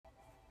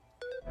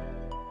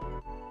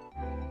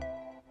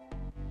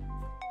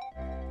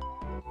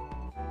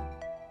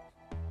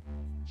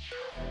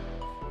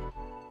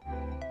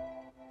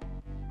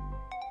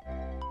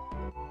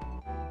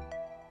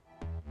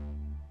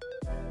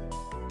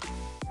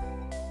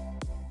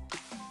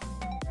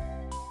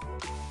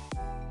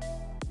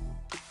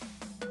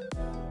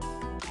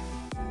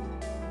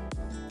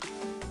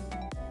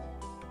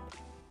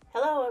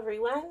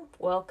everyone.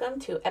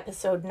 Welcome to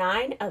episode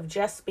 9 of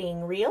Just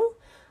Being Real.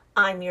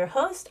 I'm your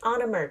host,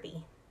 Anna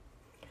Murby.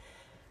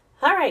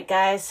 All right,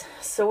 guys,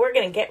 so we're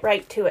going to get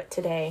right to it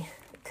today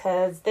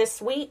because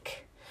this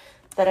week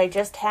that I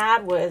just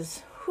had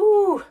was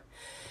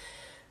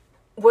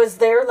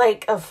there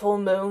like a full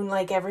moon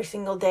like every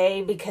single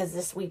day, because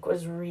this week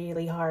was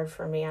really hard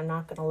for me. I'm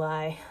not going to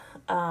lie.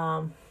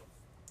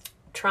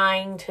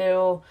 Trying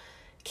to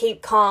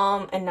keep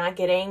calm and not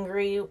get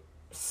angry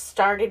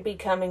started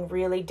becoming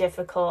really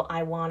difficult.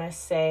 I want to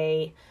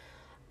say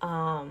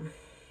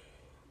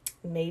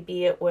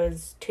maybe it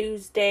was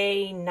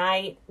Tuesday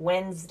night,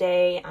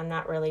 Wednesday, I'm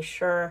not really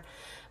sure,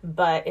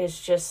 but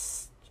it's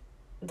just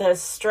the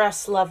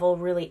stress level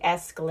really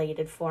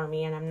escalated for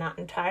me, and I'm not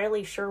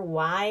entirely sure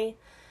why.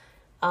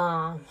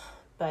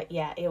 But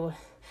yeah, it was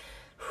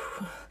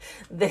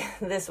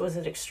this was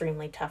an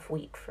extremely tough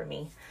week for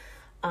me.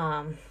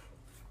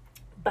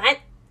 But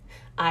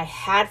I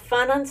had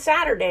fun on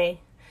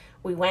Saturday.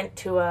 We went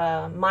to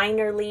a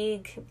minor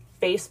league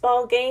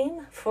baseball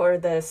game for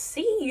the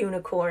Sea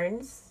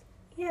Unicorns.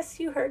 Yes,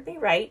 you heard me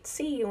right.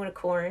 Sea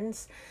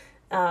Unicorns.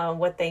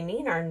 What they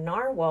mean are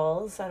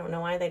narwhals. I don't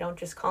know why they don't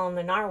just call them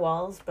the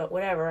narwhals, but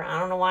whatever. I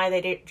don't know why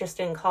they just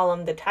didn't call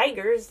them the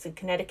Tigers, the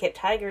Connecticut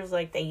Tigers,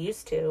 like they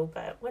used to,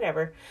 but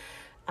whatever.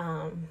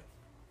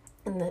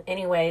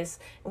 Anyways,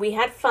 we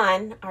had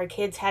fun. Our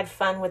kids had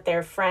fun with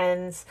their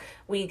friends.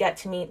 We got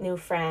to meet new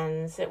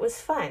friends. It was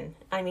fun.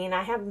 I mean,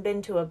 I haven't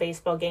been to a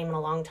baseball game in a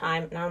long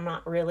time, and I'm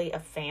not really a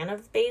fan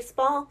of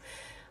baseball,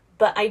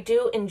 but I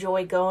do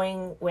enjoy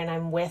going when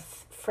I'm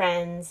with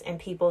friends and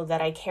people that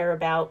I care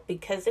about,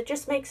 because it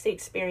just makes the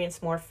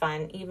experience more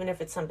fun, even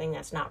if it's something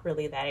that's not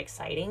really that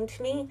exciting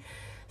to me.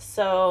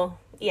 So,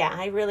 yeah,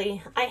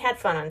 I had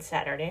fun on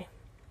Saturday.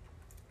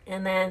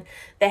 And then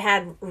they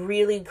had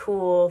really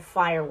cool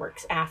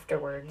fireworks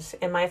afterwards.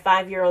 And my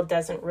 5-year-old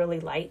doesn't really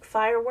like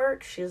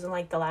fireworks. She doesn't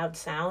like the loud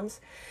sounds.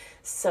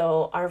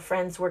 So our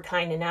friends were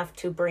kind enough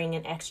to bring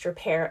an extra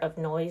pair of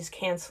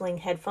noise-canceling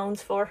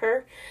headphones for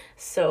her.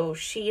 So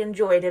she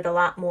enjoyed it a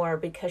lot more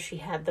because she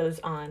had those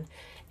on.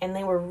 And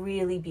they were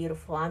really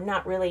beautiful. I'm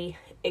not really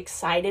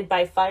excited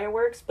by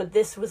fireworks, but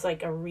this was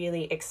like a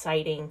really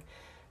exciting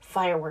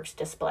fireworks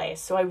display.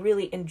 So I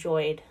really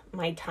enjoyed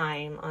my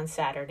time on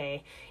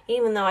Saturday,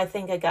 even though I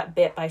think I got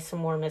bit by some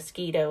more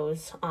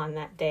mosquitoes on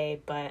that day.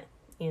 But,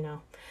 you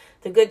know,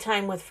 the good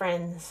time with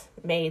friends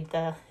made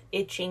the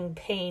itching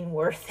pain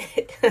worth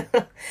it.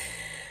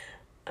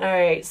 All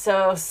right,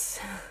 so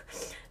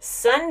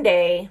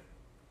Sunday,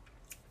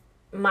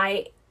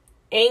 my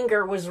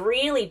anger was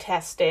really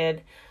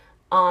tested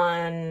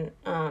on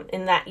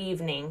in that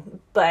evening,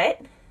 but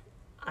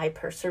I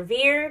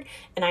persevered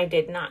and I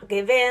did not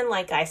give in.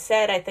 Like I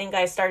said, I think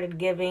I started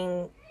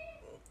giving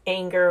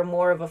anger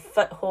more of a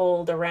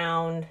foothold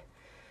around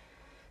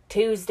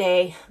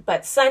Tuesday,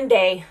 but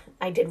Sunday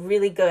I did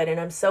really good,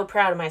 and I'm so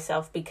proud of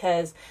myself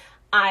because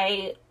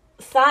I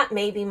thought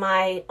maybe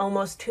my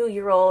almost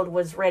 2-year-old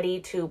was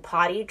ready to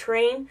potty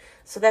train.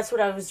 So that's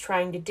what I was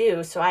trying to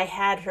do. So I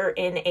had her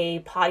in a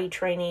potty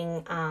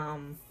training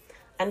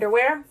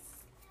underwear,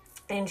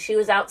 and she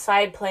was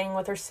outside playing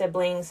with her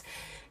siblings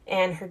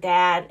and her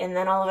dad, and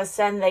then all of a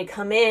sudden they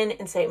come in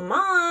and say,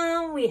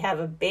 "Mom, we have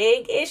a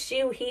big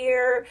issue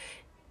here.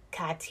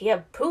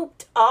 Katya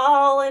pooped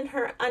all in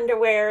her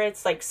underwear.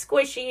 It's like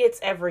squishy, it's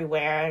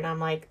everywhere." And I'm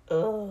like,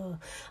 ugh.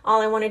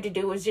 All I wanted to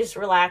do was just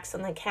relax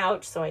on the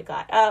couch, so I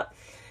got up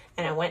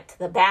and I went to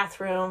the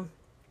bathroom,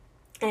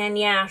 and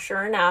yeah,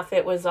 sure enough,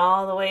 it was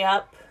all the way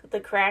up the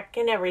crack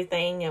and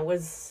everything. It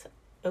was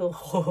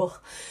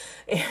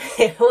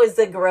it was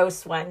a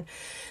gross one.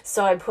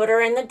 So I put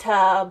her in the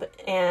tub,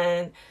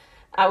 and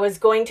I was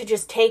going to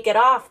just take it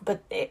off,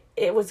 but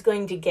it was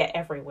going to get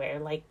everywhere.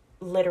 Like,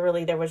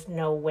 literally, there was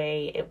no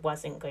way it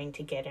wasn't going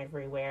to get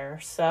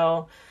everywhere.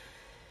 So,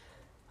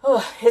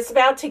 it's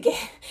about to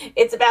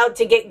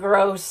get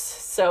gross.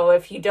 So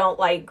if you don't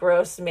like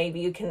gross, maybe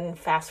you can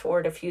fast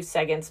forward a few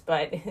seconds,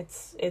 but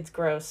it's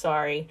gross.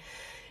 Sorry.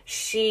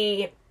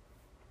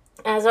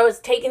 As I was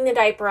taking the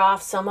diaper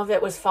off, some of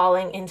it was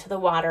falling into the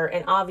water,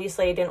 and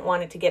obviously I didn't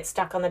want it to get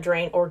stuck on the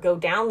drain or go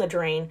down the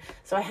drain.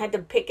 So I had to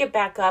pick it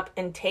back up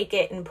and take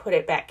it and put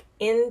it back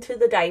into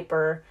the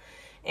diaper.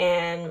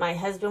 And my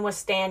husband was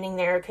standing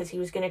there because he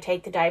was going to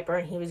take the diaper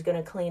and he was going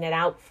to clean it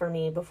out for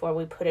me before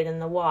we put it in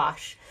the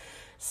wash.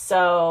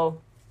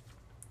 So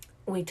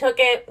we took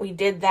it, we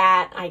did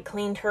that, I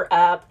cleaned her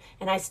up,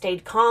 and I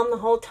stayed calm the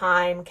whole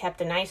time,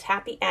 kept a nice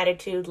happy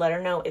attitude, let her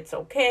know it's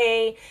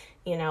okay,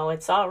 you know,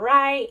 it's all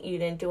right, you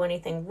didn't do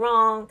anything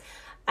wrong.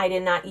 I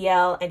did not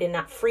yell, I did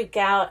not freak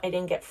out, I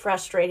didn't get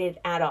frustrated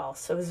at all.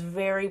 So I was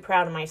very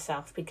proud of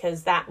myself,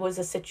 because that was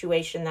a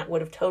situation that would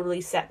have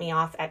totally set me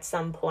off at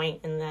some point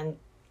in the,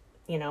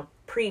 you know,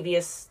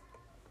 previous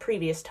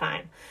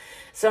time.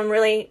 So I'm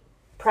really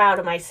proud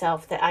of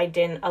myself that I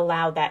didn't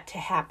allow that to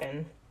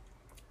happen.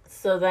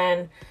 So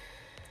then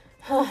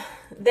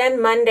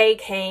Monday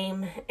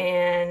came,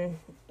 and,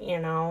 you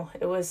know,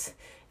 it was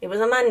a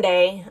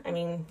Monday. I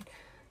mean,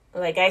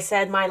 like I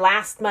said, my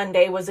last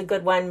Monday was a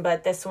good one,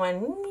 but this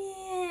one,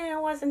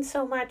 wasn't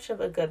so much of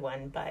a good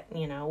one, but,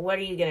 what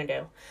are you going to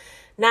do?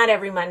 Not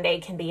every Monday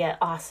can be an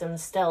awesome,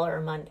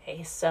 stellar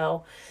Monday.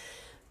 So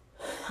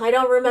I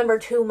don't remember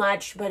too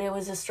much, but it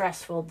was a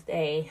stressful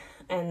day.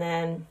 And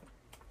then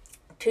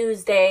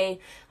Tuesday,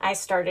 I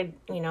started,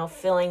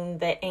 feeling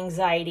the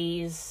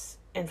anxieties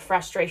and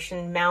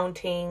frustration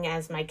mounting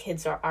as my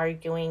kids are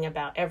arguing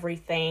about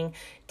everything,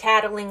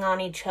 tattling on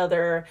each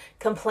other,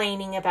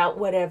 complaining about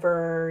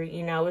whatever,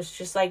 it's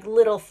just like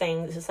little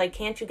things. It's like,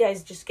 can't you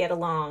guys just get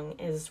along,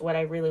 is what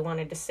I really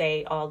wanted to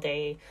say all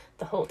day,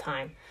 the whole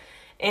time.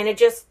 And it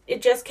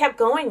just kept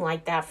going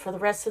like that for the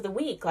rest of the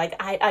week. Like,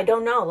 I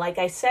don't know. Like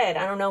I said,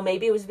 I don't know.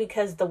 Maybe it was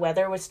because the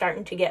weather was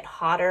starting to get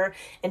hotter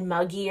and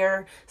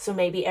muggier. So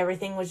maybe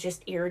everything was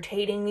just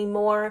irritating me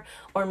more.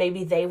 Or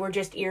maybe they were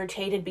just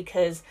irritated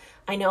because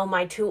I know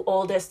my two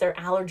oldest, their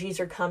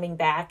allergies are coming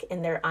back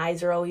and their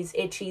eyes are always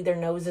itchy. Their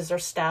noses are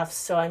stuffed.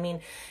 So, I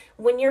mean,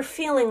 when you're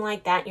feeling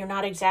like that, you're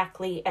not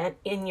exactly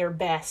in your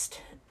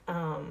best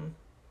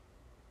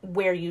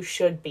where you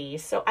should be.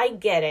 So I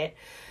get it.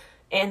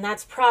 And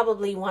that's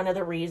probably one of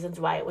the reasons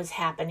why it was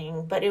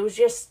happening. But it was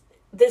just,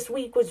 this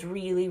week was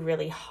really,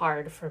 really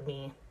hard for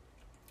me.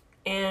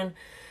 And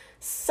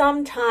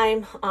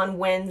sometime on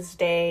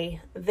Wednesday,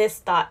 this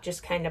thought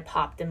just kind of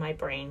popped in my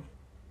brain.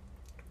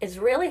 It's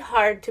really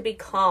hard to be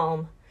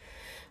calm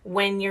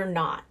when you're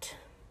not.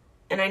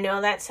 And I know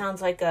that sounds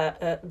like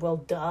a well,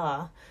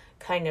 duh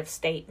kind of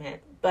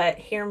statement. But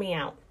hear me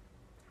out.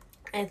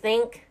 I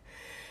think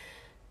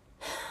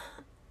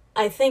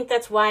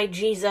that's why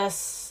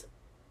Jesus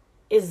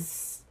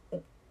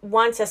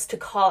wants us to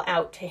call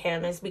out to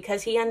him, is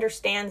because he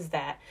understands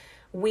that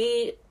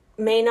we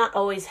may not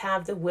always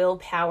have the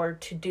willpower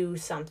to do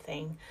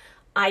something.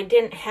 I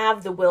didn't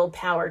have the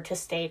willpower to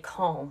stay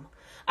calm.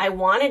 I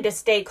wanted to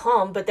stay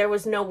calm, but there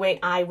was no way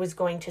I was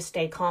going to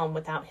stay calm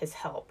without his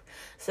help.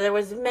 So there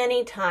was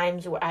many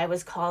times where I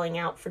was calling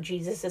out for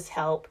Jesus's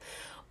help.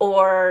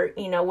 Or,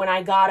 when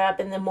I got up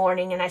in the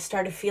morning and I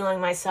started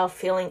feeling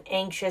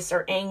anxious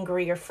or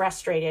angry or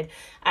frustrated,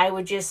 I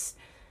would just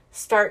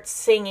start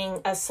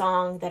singing a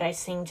song that I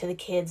sing to the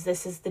kids.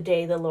 This is the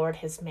day the Lord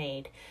has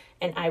made.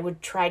 And I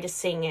would try to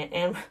sing it.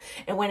 And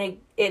when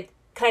it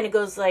kind of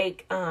goes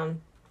like,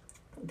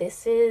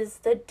 this is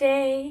the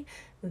day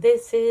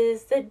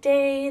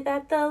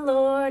that the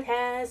Lord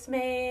has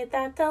made,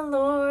 that the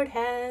Lord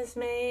has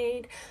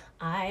made.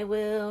 I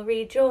will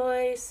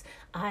rejoice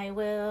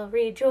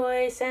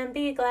and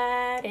be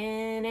glad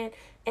in it,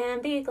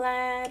 and be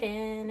glad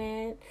in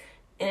it.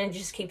 And it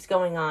just keeps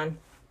going on.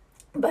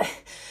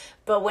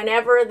 But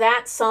whenever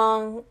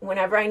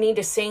I need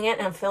to sing it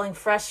and I'm feeling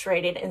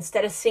frustrated,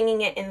 instead of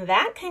singing it in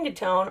that kind of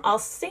tone, I'll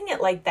sing it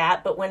like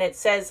that. But when it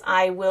says,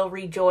 I will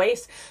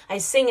rejoice, I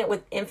sing it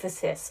with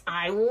emphasis.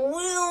 I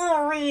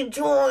will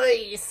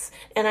rejoice.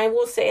 And I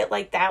will say it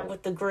like that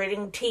with the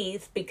gritting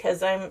teeth,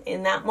 because I'm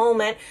in that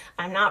moment,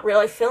 I'm not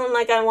really feeling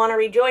like I want to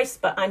rejoice,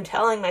 but I'm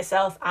telling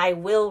myself I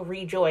will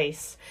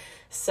rejoice.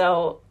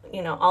 So,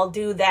 I'll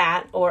do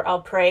that, or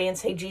I'll pray and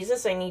say,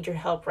 Jesus, I need your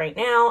help right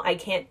now. I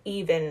can't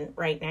even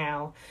right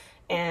now.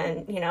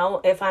 And,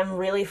 if I'm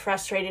really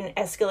frustrated and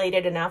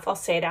escalated enough, I'll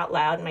say it out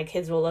loud and my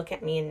kids will look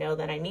at me and know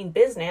that I mean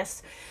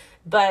business.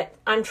 But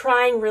I'm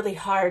trying really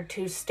hard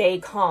to stay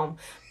calm.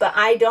 But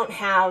I don't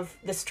have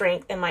the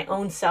strength in my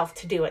own self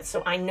to do it.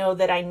 So I know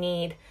that I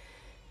need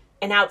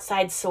an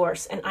outside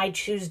source, and I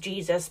choose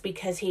Jesus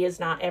because he has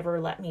not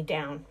ever let me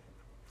down.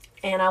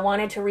 And I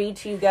wanted to read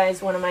to you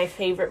guys one of my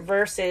favorite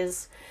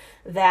verses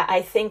that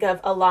I think of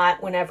a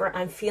lot whenever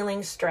I'm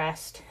feeling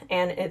stressed.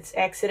 And it's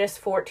Exodus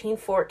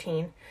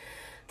 14:14.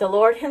 The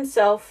Lord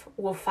himself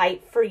will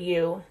fight for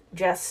you.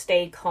 Just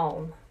stay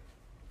calm.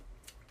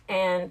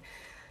 And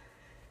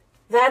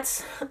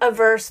that's a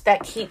verse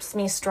that keeps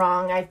me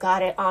strong. I've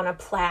got it on a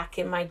plaque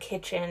in my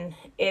kitchen.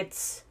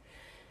 It's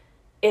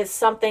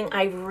something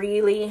I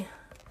really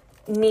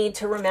need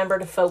to remember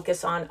to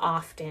focus on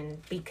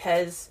often,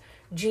 because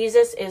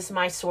Jesus is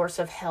my source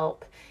of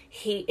help.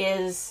 He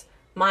is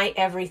my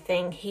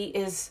everything. He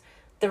is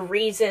the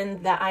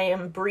reason that I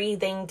am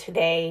breathing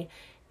today,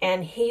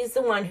 and he's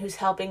the one who's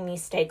helping me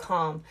stay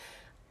calm.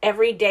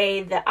 Every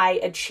day that I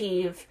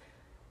achieve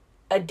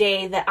a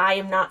day that I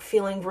am not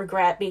feeling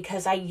regret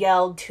because I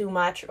yelled too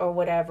much or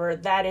whatever,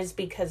 that is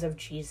because of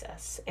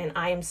Jesus. And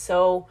I am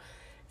so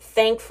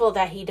thankful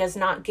that he does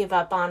not give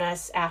up on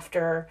us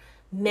after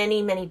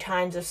many, many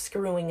times of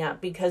screwing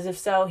up, because if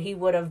so, he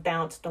would have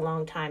bounced a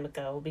long time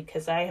ago,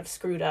 because I have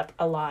screwed up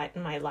a lot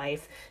in my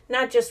life,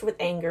 not just with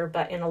anger,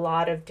 but in a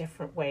lot of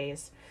different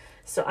ways.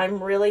 So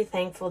I'm really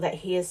thankful that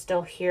he is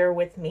still here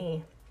with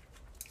me.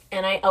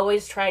 And I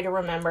always try to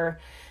remember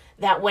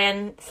that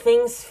when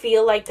things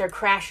feel like they're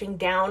crashing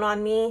down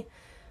on me,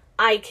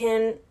 I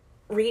can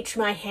reach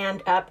my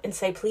hand up and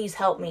say, please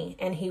help me,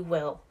 and he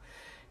will.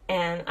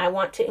 And I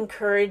want to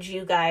encourage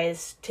you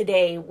guys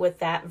today with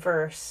that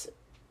verse,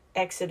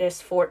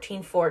 Exodus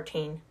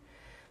 14:14.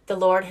 The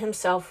Lord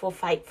himself will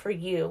fight for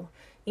you.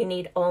 You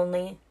need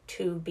only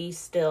to be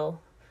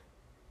still.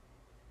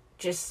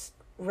 Just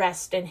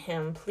rest in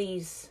him.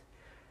 Please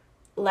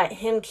let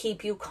him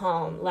keep you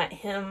calm. Let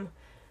him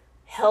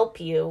help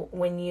you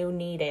when you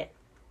need it.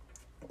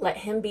 Let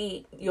him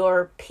be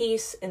your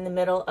peace in the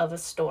middle of a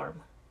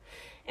storm.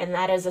 And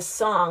that is a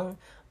song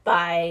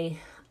by,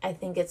 I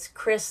think it's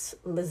Chris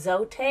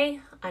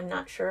Lizotte. I'm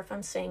not sure if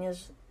I'm saying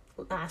his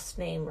last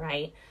name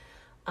right.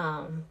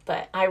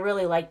 But I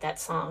really like that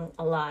song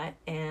a lot.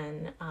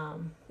 And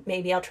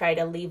maybe I'll try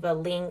to leave a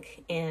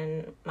link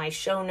in my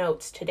show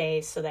notes today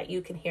so that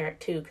you can hear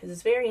it too, because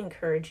it's very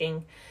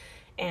encouraging.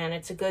 And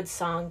it's a good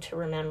song to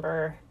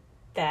remember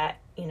that,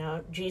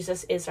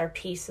 Jesus is our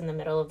peace in the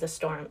middle of the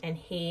storm, and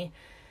he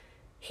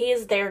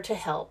is there to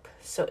help.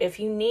 So if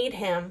you need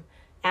him,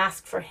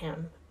 ask for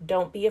him.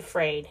 Don't be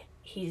afraid.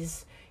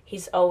 He's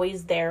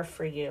always there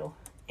for you,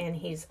 and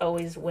he's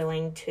always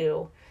willing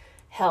to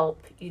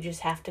help. You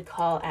just have to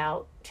call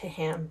out to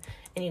him,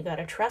 and you got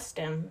to trust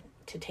him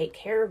to take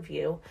care of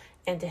you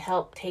and to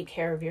help take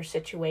care of your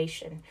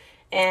situation.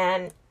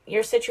 And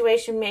your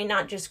situation may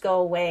not just go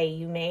away.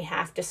 You may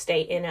have to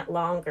stay in it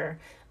longer,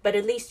 but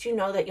at least you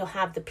know that you'll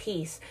have the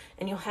peace,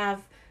 and you'll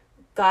have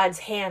God's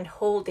hand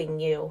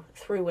holding you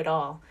through it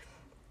all.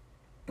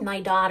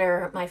 My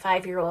daughter, my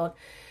 5-year-old,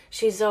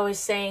 she's always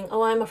saying,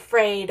 oh, I'm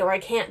afraid, or I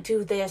can't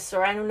do this,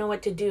 or I don't know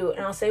what to do.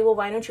 And I'll say, well,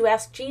 why don't you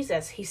ask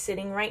Jesus? He's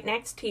sitting right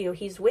next to you.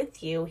 He's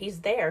with you. He's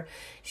there.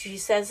 She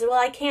says, well,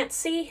 I can't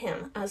see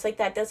him. I was like,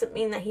 that doesn't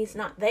mean that he's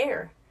not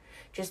there.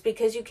 Just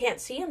because you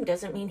can't see him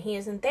doesn't mean he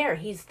isn't there.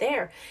 He's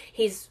there.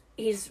 He's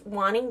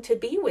wanting to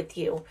be with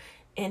you,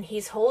 and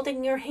he's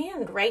holding your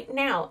hand right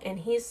now, and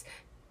he's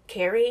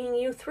carrying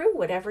you through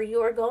whatever you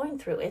are going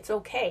through. It's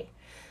okay.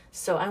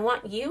 So I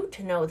want you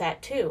to know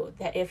that too,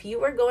 that if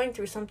you are going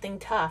through something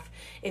tough,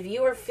 if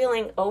you are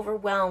feeling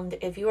overwhelmed,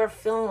 if you are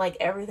feeling like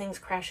everything's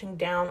crashing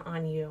down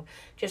on you,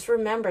 just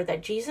remember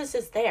that Jesus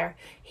is there.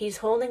 He's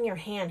holding your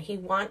hand. He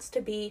wants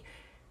to be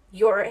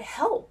your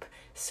help.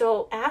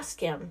 So ask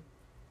him.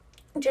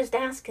 Just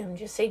ask him.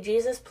 Just say,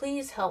 Jesus,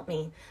 please help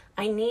me.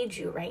 I need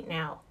you right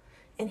now.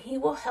 And he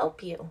will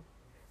help you.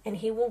 And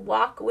he will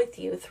walk with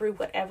you through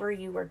whatever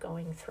you are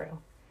going through.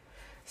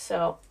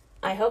 So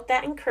I hope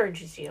that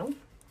encourages you.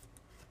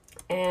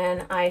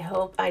 And I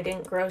hope I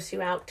didn't gross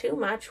you out too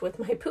much with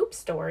my poop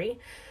story.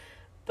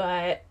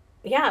 But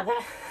yeah,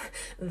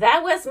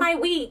 that was my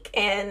week.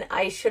 And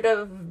I should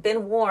have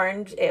been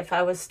warned if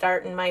I was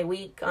starting my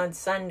week on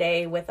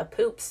Sunday with a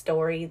poop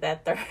story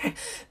that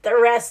the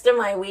rest of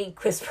my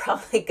week was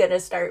probably going to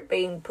start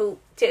being poop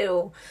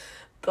too.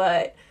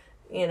 But,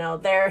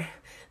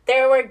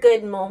 there were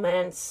good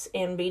moments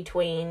in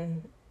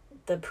between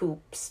the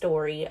poop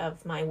story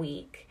of my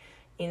week.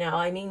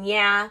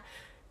 Yeah,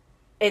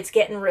 it's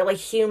getting really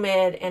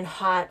humid and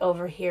hot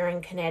over here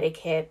in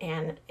Connecticut,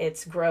 and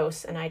it's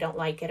gross, and I don't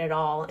like it at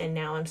all. And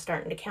now I'm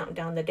starting to count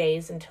down the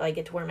days until I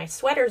get to wear my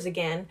sweaters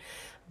again.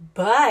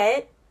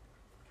 But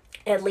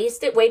at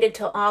least it waited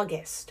till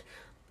August.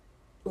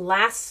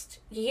 Last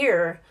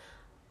year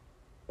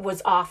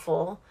was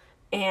awful,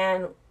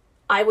 and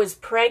I was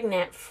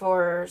pregnant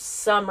for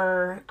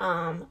summer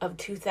of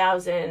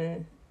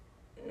 2000.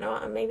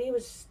 No, maybe it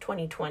was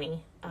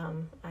 2020.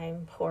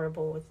 I'm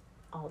horrible with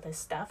all this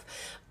stuff.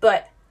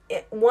 But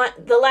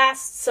the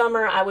last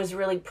summer I was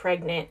really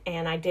pregnant,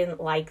 and I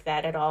didn't like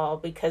that at all,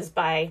 because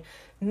by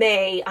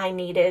May I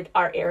needed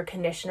our air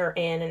conditioner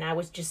in, and I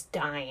was just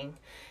dying.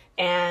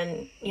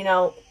 And,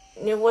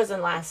 it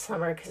wasn't last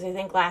summer, because I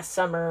think last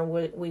summer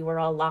we were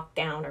all locked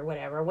down or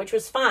whatever, which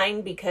was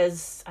fine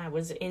because I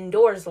was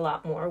indoors a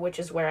lot more, which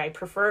is where I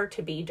prefer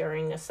to be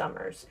during the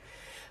summers.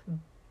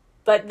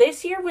 But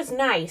this year was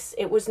nice.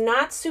 It was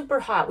not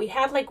super hot. We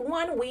had like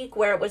 1 week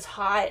where it was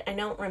hot. I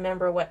don't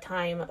remember what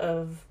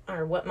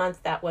what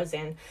month that was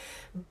in,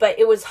 but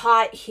it was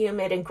hot,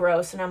 humid, and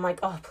gross. And I'm like,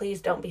 oh, please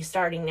don't be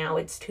starting now.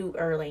 It's too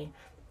early.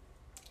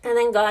 And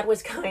then God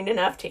was kind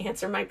enough to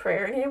answer my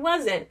prayer, and it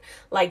wasn't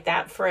like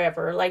that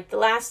forever. Like the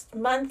last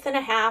month and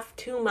a half,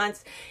 2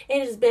 months,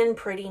 it has been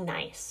pretty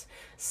nice.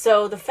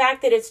 So the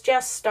fact that it's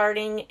just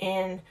starting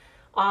in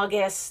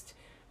August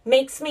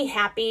makes me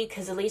happy,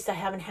 because at least I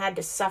haven't had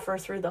to suffer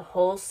through the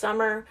whole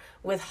summer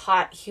with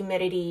hot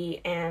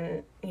humidity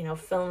and,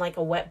 feeling like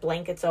a wet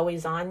blanket's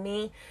always on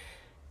me.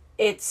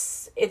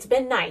 It's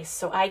been nice.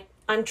 So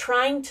I'm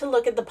trying to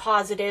look at the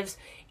positives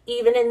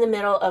even in the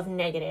middle of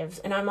negatives.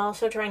 And I'm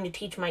also trying to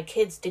teach my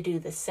kids to do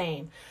the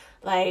same.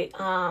 Like,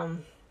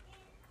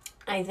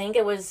 I think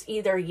it was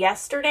either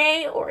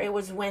yesterday or it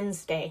was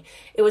Wednesday.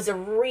 It was a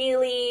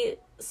really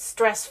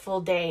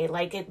stressful day.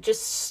 Like, it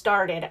just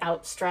started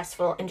out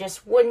stressful and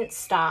just wouldn't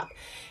stop.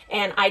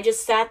 And I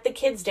just sat the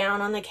kids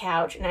down on the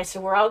couch and I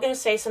said, we're all going to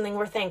say something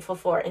we're thankful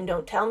for. And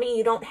don't tell me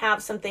you don't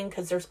have something,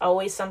 because there's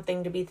always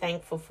something to be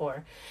thankful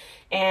for.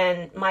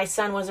 And my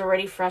son was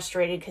already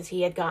frustrated because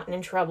he had gotten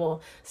in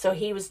trouble. So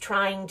he was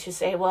trying to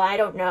say, well, I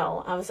don't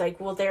know. I was like,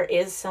 well, there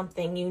is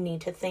something. You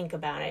need to think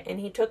about it. And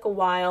he took a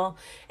while,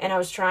 and I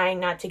was trying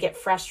not to get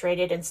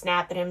frustrated and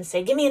snap at him and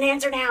say, give me an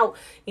answer now.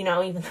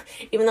 Even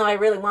though I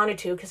really wanted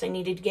to, because I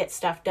needed to get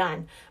stuff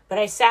done. But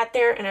I sat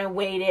there and I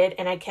waited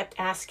and I kept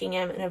asking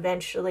him, and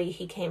eventually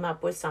he came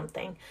up with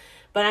something.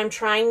 But I'm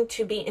trying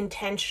to be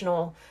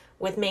intentional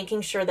with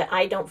making sure that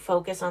I don't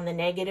focus on the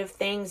negative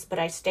things, but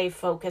I stay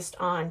focused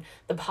on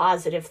the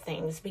positive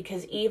things.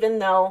 Because even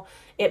though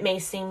it may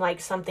seem like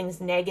something's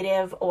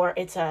negative or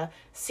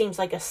seems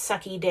like a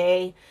sucky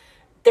day,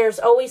 there's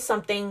always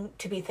something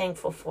to be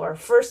thankful for.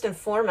 First and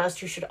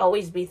foremost, you should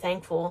always be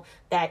thankful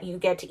that you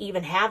get to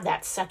even have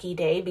that sucky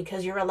day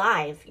because you're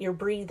alive, you're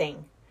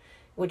breathing,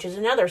 which is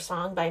another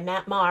song by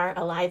Matt Maher,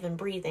 Alive and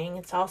Breathing.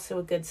 It's also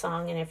a good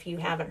song, and if you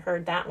haven't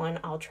heard that one,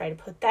 I'll try to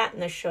put that in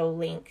the show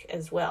link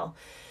as well.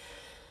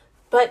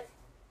 But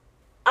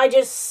I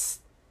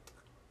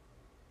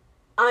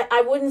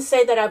wouldn't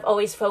say that I've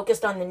always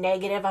focused on the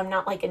negative. I'm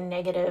not like a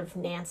negative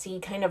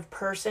Nancy kind of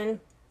person.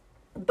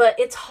 But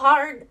it's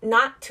hard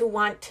not to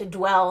want to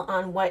dwell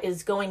on what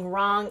is going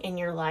wrong in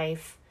your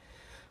life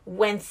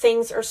when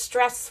things are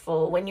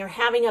stressful. When you're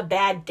having a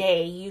bad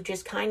day, you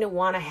just kind of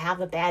want to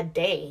have a bad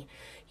day.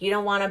 You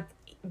don't want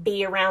to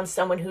be around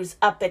someone who's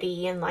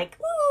uppity and like,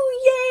 ooh,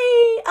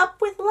 yay,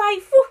 up with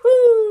life,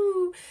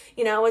 woohoo.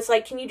 It's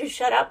like, can you just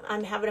shut up?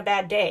 I'm having a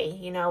bad day.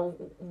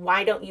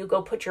 Why don't you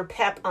go put your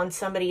pep on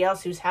somebody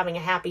else who's having a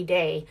happy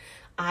day?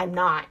 I'm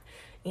not.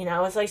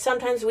 It's like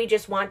sometimes we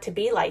just want to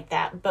be like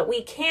that, but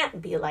we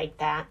can't be like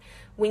that.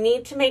 We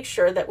need to make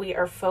sure that we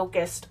are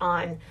focused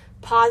on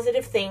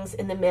positive things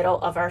in the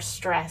middle of our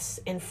stress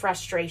and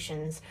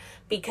frustrations,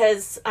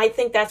 because I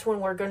think that's when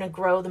we're going to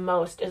grow the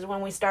most, is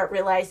when we start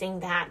realizing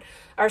that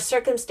our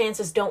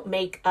circumstances don't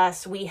make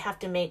us. We have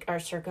to make our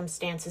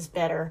circumstances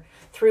better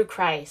through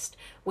Christ.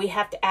 We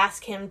have to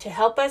ask him to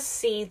help us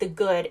see the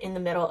good in the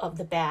middle of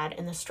the bad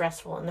and the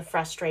stressful and the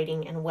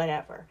frustrating and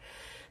whatever.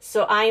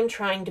 So I am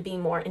trying to be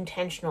more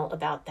intentional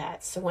about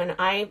that. So when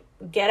I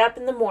get up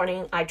in the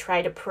morning, I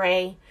try to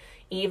pray,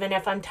 even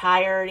if I'm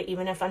tired,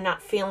 even if I'm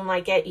not feeling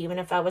like it, even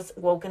if I was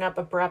woken up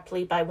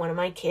abruptly by one of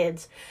my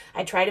kids.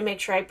 I try to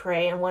make sure I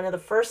pray. And one of the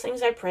first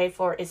things I pray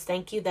for is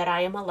thank you that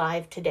I am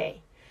alive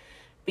today.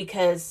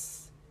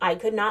 Because I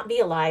could not be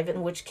alive,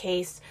 in which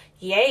case,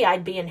 yay,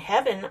 I'd be in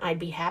heaven. I'd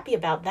be happy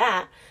about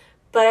that.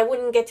 But I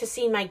wouldn't get to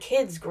see my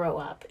kids grow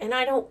up. And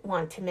I don't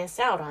want to miss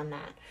out on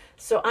that.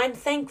 So I'm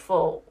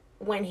thankful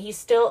when he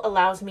still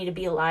allows me to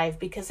be alive,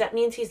 because that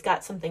means he's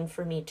got something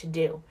for me to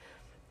do.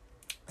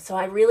 So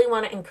I really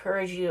want to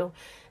encourage you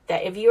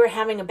that if you are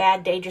having a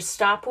bad day, just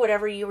stop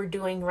whatever you are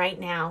doing right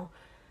now,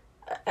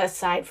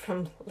 aside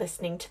from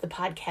listening to the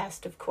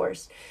podcast, of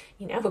course,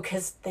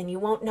 because then you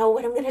won't know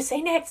what I'm going to say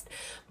next.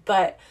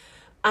 But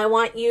I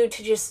want you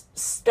to just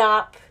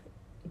stop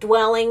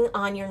dwelling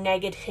on your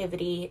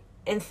negativity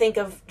and think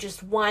of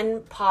just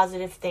one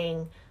positive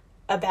thing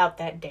about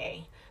that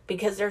day,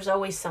 because there's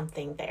always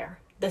something there.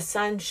 The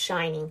sun's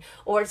shining,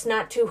 or it's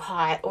not too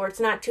hot, or it's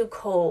not too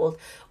cold,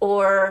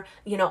 or,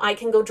 I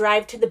can go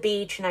drive to the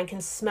beach and I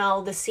can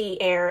smell the sea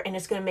air and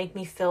it's going to make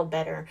me feel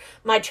better.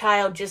 My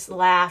child just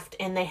laughed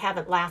and they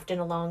haven't laughed in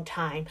a long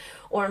time.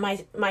 Or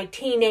my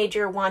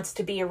teenager wants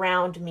to be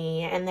around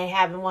me and they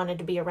haven't wanted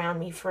to be around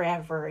me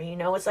forever.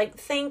 It's like,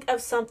 think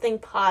of something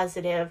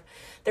positive.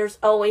 There's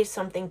always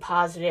something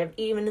positive,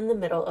 even in the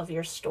middle of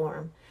your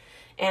storm.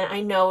 And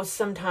I know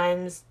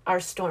sometimes our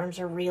storms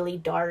are really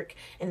dark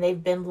and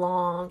they've been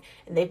long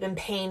and they've been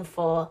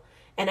painful.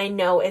 And I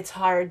know it's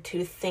hard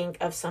to think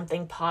of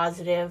something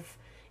positive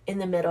in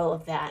the middle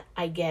of that.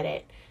 I get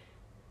it.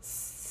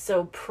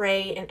 So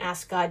pray and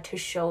ask God to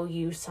show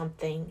you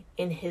something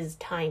in his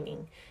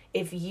timing.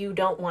 If you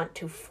don't want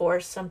to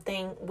force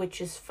something,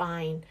 which is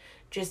fine,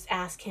 just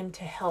ask him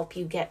to help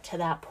you get to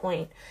that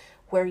point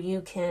where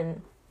you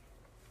can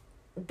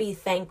be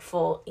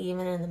thankful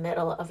even in the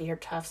middle of your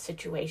tough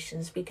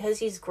situations, because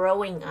he's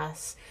growing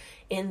us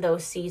in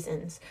those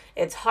seasons.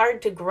 It's hard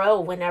to grow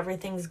when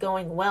everything's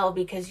going well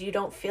because you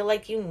don't feel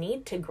like you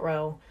need to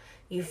grow.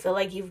 You feel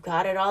like you've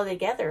got it all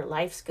together.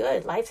 Life's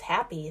good. Life's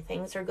happy.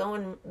 Things are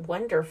going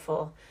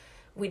wonderful.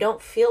 We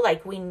don't feel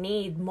like we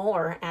need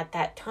more at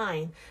that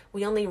time.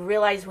 We only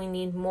realize we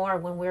need more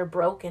when we're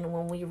broken,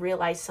 when we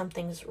realize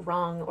something's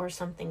wrong or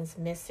something's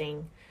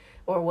missing,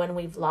 or when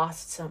we've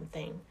lost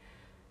something.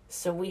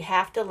 So we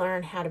have to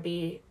learn how to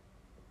be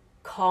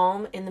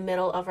calm in the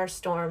middle of our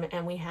storm,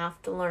 and we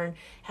have to learn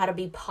how to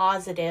be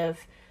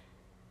positive,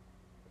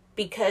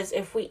 because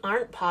if we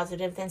aren't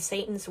positive, then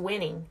Satan's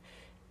winning.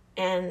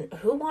 And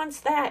who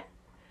wants that?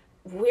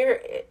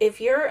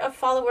 If you're a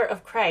follower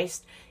of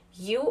Christ,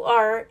 you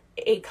are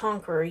a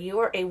conqueror. You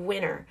are a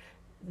winner.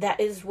 That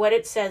is what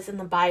it says in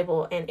the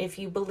Bible. And if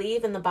you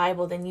believe in the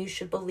Bible, then you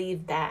should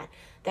believe that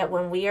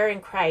when we are in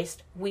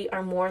Christ, we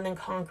are more than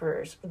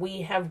conquerors.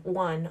 We have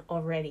won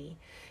already.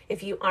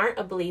 If you aren't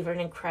a believer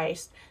in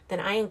Christ, then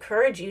I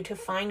encourage you to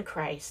find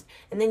Christ.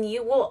 And then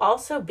you will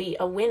also be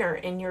a winner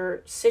in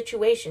your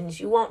situations.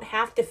 You won't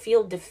have to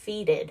feel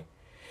defeated.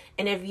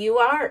 And if you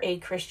are a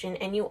Christian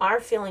and you are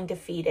feeling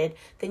defeated,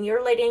 then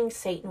you're letting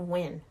Satan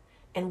win.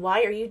 And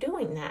why are you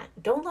doing that?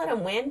 Don't let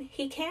him win.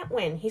 He can't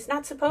win. He's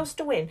not supposed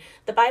to win.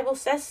 The Bible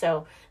says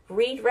so.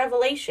 Read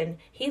Revelation.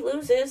 He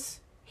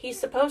loses. He's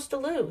supposed to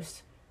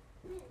lose.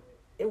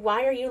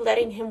 Why are you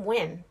letting him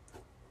win?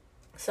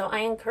 So I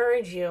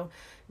encourage you,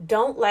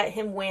 don't let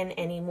him win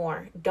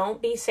anymore.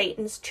 Don't be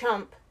Satan's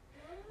chump.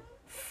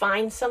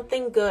 Find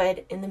something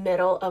good in the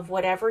middle of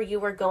whatever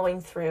you are going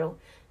through.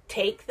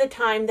 Take the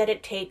time that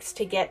it takes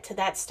to get to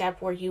that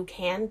step where you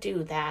can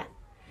do that.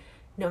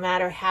 No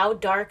matter how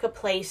dark a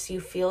place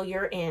you feel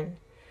you're in,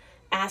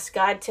 ask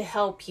God to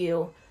help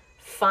you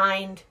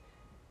find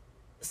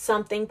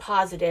something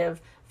positive.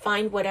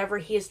 Find whatever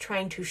he is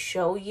trying to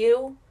show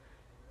you.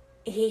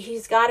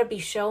 He's got to be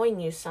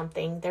showing you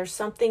something. There's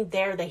something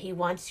there that he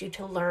wants you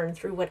to learn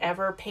through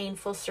whatever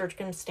painful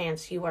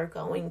circumstance you are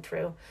going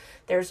through.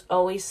 There's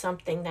always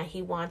something that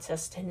he wants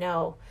us to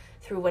know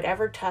through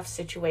whatever tough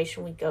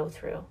situation we go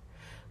through.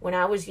 When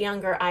I was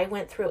younger, I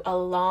went through a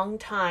long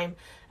time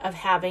of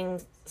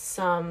having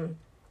some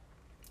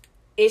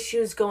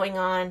issues going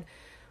on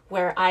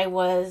where I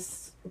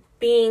was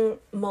being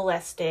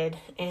molested,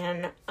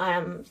 and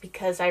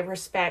because I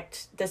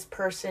respect this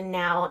person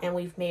now and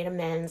we've made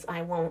amends,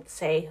 I won't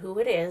say who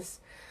it is,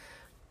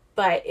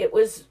 but it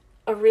was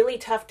a really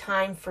tough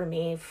time for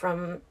me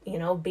from,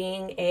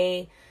 being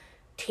a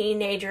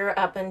teenager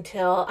up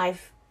until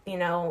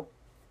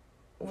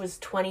was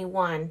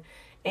 21,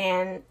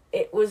 and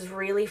it was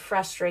really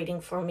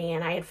frustrating for me,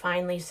 and I had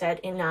finally said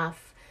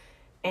enough,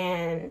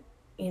 and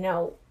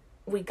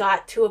we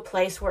got to a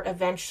place where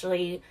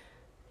eventually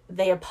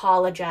they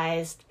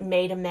apologized,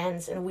 made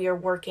amends, and we are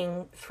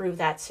working through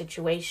that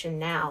situation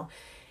now.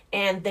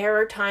 And there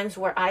are times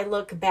where I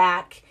look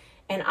back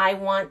and I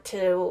want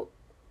to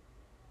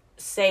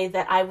say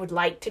that I would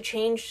like to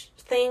change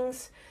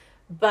things,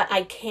 but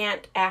I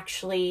can't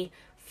actually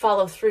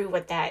follow through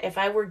with that. If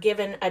I were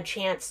given a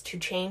chance to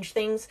change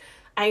things,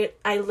 I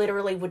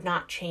literally would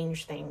not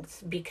change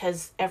things,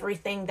 because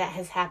everything that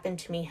has happened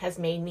to me has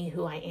made me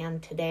who I am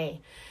today.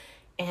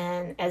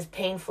 And as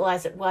painful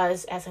as it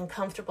was, as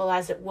uncomfortable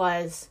as it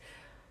was,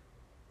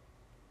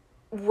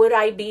 would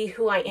I be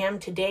who I am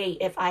today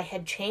if I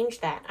had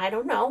changed that? I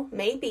don't know,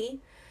 maybe.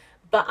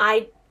 But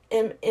I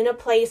am in a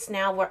place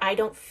now where I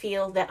don't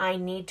feel that I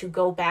need to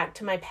go back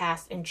to my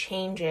past and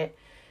change it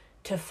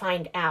to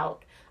find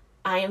out.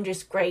 I am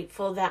just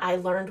grateful that I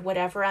learned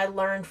whatever I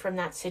learned from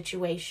that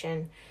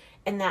situation,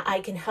 and that I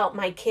can help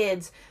my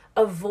kids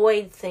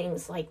avoid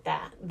things like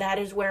that. That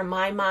is where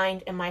my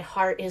mind and my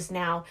heart is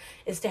now,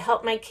 is to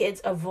help my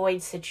kids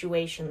avoid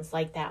situations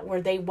like that,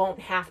 where they won't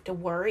have to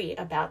worry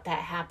about that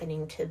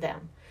happening to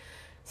them.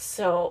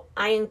 So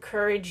I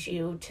encourage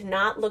you to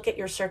not look at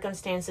your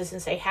circumstances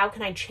and say, how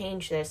can I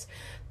change this?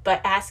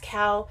 But ask,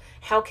 how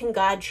can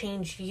God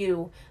change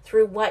you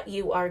through what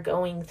you are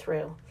going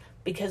through?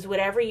 Because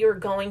whatever you're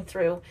going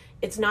through,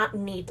 it's not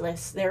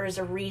needless. There is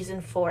a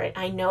reason for it.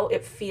 I know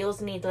it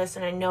feels needless,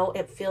 and I know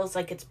it feels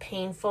like it's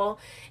painful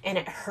and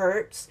it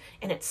hurts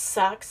and it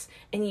sucks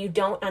and you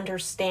don't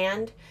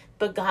understand,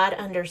 but God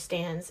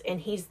understands, and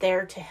he's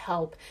there to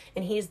help,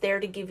 and he's there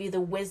to give you the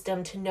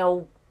wisdom to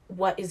know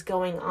what is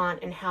going on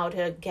and how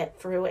to get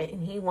through it,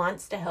 and he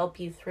wants to help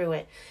you through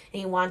it, and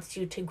he wants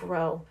you to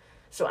grow.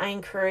 So I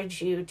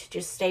encourage you to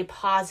just stay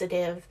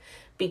positive,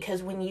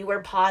 because when you are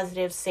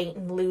positive,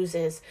 Satan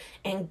loses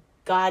and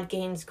God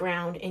gains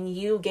ground, and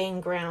you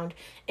gain ground,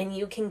 and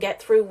you can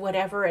get through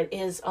whatever it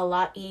is a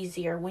lot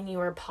easier when you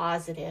are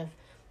positive.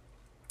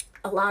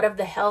 A lot of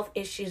the health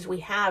issues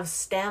we have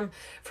stem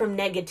from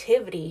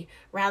negativity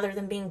rather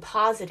than being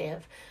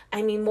positive.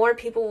 I mean, more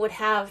people would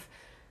have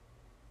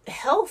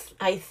health,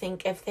 I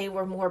think, if they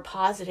were more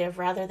positive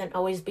rather than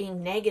always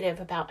being negative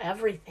about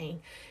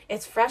everything.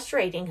 It's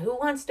frustrating. Who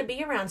wants to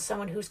be around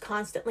someone who's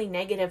constantly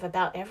negative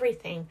about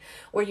everything,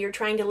 where you're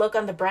trying to look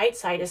on the bright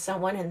side of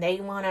someone and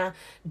they want to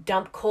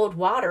dump cold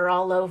water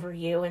all over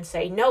you and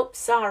say, nope,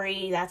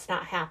 sorry, that's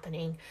not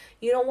happening.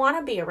 You don't want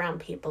to be around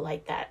people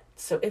like that.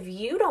 So if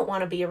you don't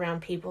want to be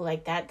around people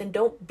like that, then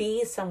don't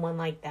be someone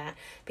like that,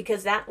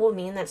 because that will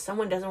mean that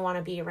someone doesn't want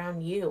to be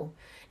around you.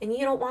 And you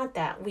don't want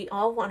that. We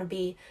all want to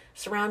be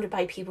surrounded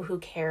by people who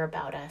care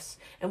about us.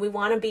 And we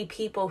want to be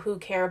people who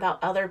care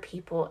about other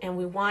people. And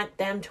we want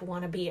them to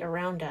want to be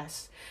around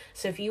us.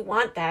 So if you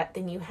want that,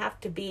 then you have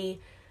to be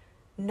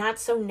not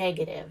so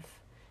negative.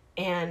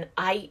 And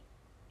I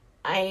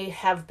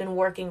have been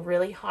working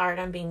really hard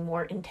on being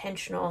more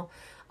intentional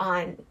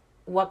on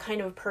what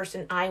kind of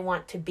person I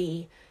want to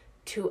be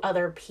to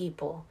other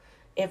people.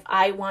 If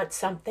I want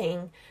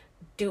something,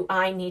 do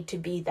I need to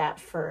be that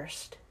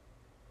first?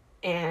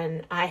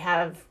 And I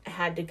have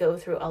had to go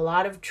through a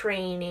lot of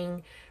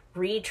training,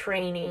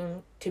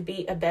 retraining to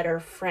be a better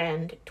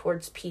friend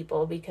towards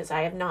people, because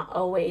I have not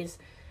always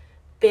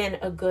been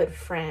a good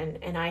friend,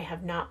 and I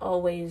have not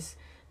always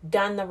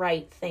done the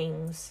right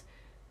things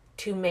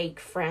to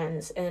make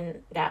friends.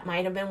 And that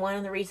might have been one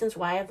of the reasons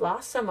why I've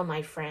lost some of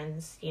my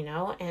friends,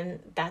 and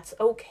that's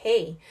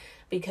okay,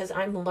 because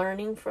I'm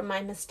learning from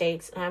my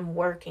mistakes and I'm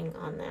working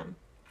on them.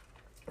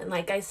 And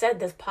like I said,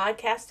 this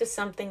podcast is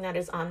something that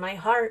is on my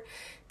heart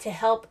to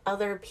help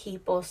other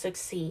people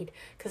succeed,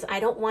 because I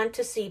don't want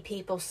to see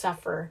people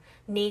suffer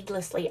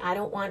needlessly. I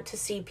don't want to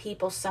see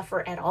people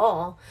suffer at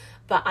all,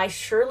 but I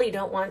surely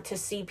don't want to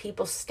see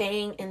people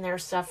staying in their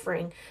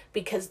suffering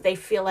because they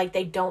feel like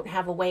they don't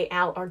have a way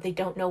out or they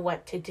don't know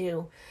what to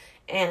do.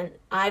 And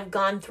I've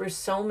gone through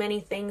so many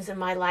things in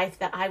my life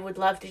that I would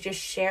love to just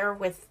share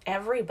with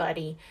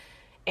everybody.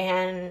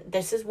 And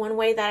this is one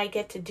way that I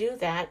get to do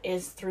that,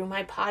 is through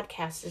my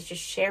podcast, is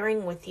just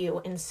sharing with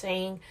you and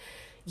saying,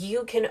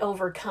 you can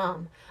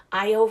overcome.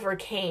 I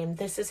overcame.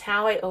 This is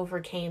how I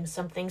overcame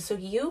something, so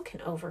you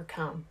can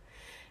overcome.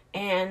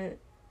 And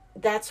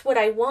that's what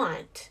I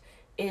want,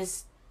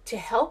 is to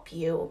help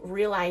you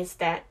realize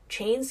that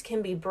chains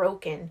can be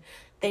broken.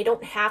 They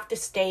don't have to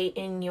stay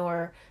in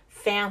your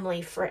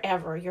family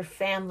forever. Your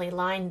family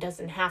line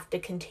doesn't have to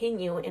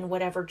continue in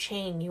whatever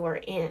chain you are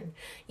in.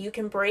 You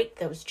can break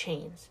those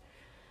chains.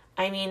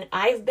 I mean,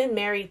 I've been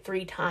married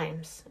 3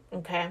 times,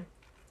 okay?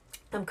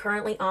 I'm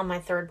currently on my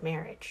 3rd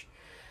marriage.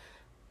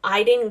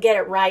 I didn't get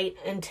it right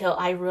until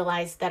I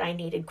realized that I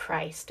needed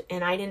Christ.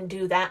 And I didn't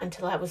do that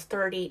until I was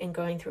 30 and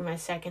going through my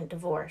 2nd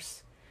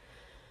divorce.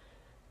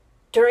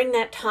 During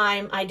that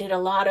time, I did a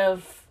lot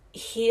of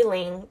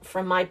healing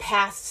from my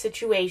past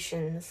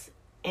situations.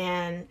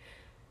 And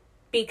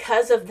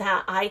because of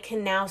that, I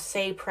can now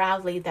say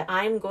proudly that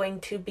I'm going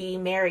to be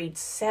married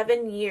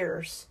 7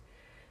 years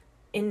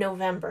in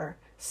November.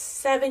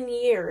 7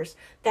 years.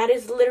 That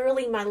is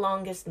literally my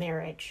longest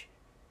marriage.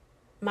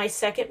 My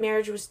 2nd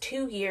marriage was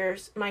 2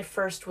 years. My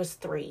 1st was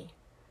 3.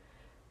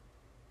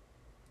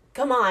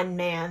 Come on,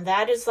 man.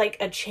 That is like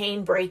a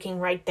chain breaking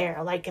right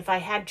there. Like if I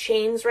had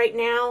chains right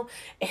now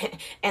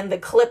and the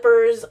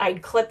clippers,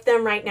 I'd clip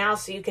them right now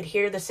so you could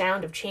hear the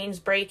sound of chains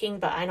breaking,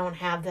 but I don't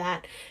have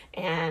that.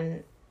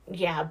 And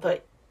yeah,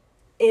 but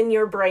in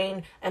your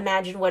brain,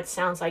 imagine what it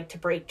sounds like to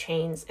break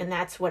chains. And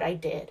that's what I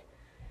did.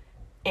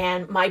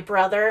 And my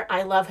brother,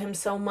 I love him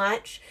so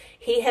much.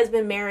 He has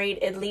been married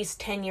at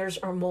least 10 years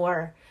or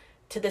more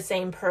to the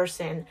same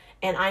person.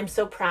 And I'm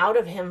so proud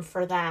of him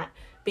for that,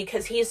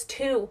 because he's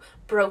too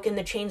broken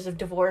the chains of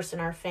divorce in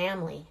our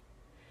family.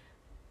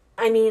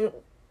 I mean,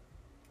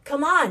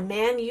 come on,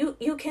 man.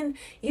 You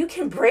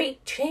can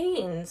break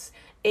chains.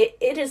 It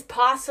is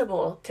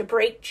possible to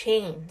break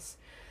chains.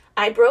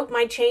 I broke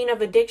my chain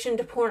of addiction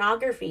to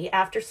pornography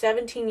after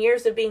 17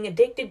 years of being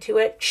addicted to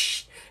it.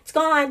 Shh, it's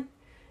gone.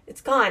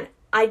 It's gone.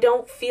 I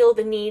don't feel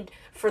the need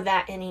for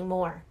that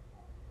anymore.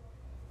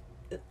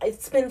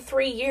 It's been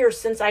 3 years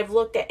since I've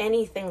looked at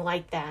anything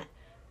like that.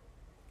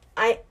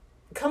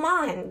 Come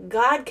on,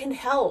 God can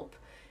help.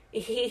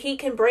 He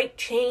can break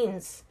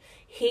chains.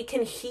 He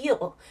can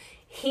heal.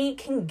 He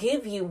can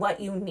give you what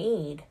you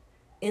need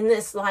in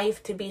this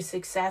life to be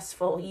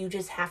successful. You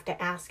just have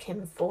to ask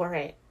him for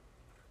it.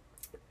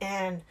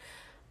 And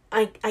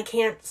I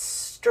can't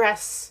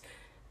stress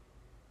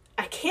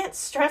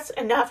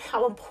enough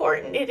how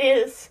important it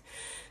is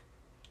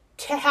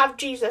to have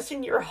Jesus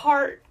in your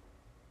heart.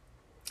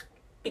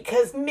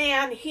 Because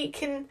man, he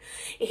can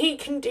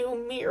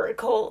do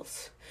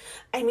miracles.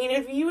 I mean,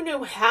 if you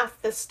knew half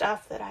the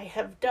stuff that I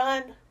have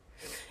done,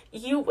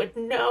 you would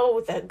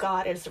know that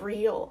God is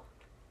real.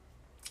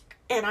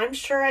 And I'm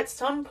sure at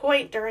some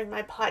point during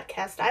my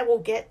podcast, I will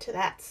get to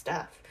that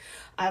stuff.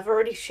 I've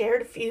already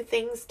shared a few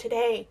things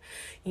today.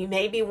 You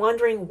may be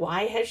wondering,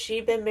 why has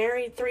she been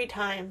married 3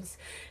 times?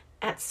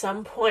 At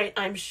some point,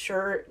 I'm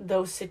sure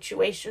those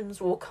situations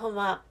will come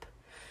up.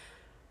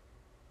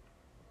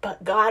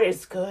 But God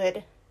is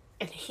good,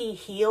 and he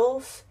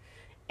heals,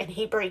 and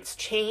he breaks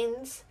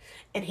chains,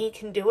 and he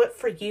can do it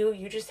for you.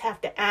 You just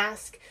have to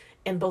ask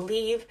and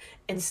believe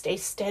and stay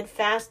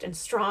steadfast and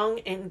strong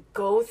and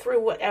go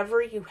through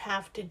whatever you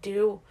have to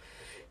do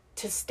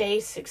to stay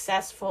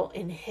successful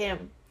in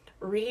him.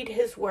 Read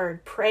his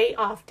word. Pray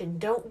often.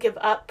 Don't give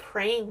up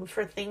praying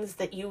for things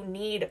that you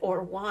need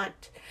or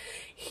want.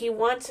 He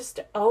wants us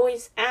to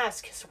always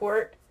ask. His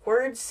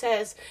word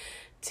says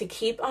to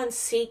keep on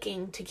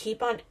seeking, to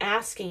keep on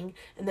asking,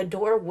 and the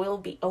door will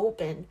be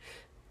open.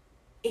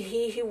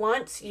 He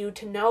wants you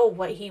to know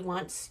what he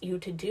wants you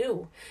to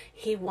do.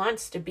 He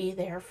wants to be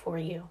there for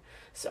you.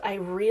 So I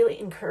really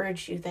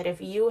encourage you that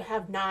if you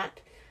have not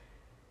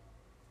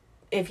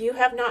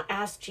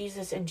asked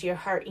Jesus into your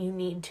heart, you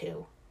need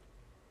to.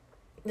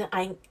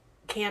 I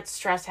can't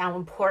stress how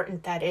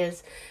important that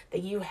is,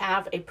 that you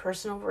have a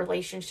personal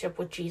relationship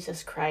with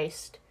Jesus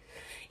Christ.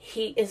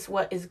 He is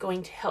what is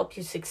going to help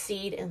you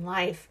succeed in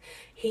life.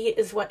 He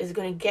is what is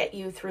going to get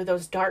you through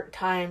those dark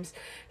times,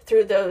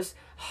 through those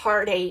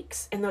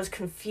heartaches and those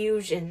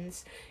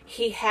confusions.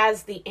 He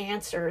has the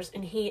answers,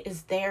 and he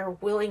is there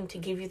willing to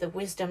give you the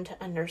wisdom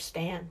to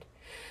understand.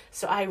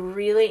 So I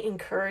really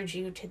encourage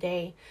you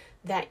today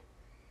that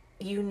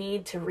you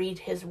need to read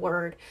his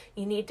word.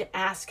 You need to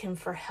ask him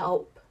for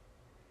help.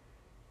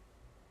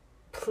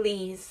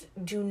 Please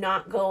do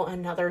not go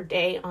another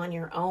day on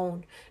your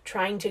own,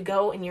 trying to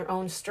go in your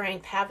own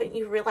strength. Haven't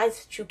you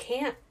realized that you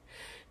can't?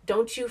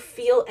 Don't you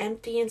feel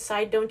empty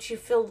inside? Don't you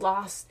feel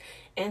lost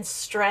and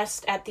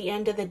stressed at the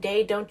end of the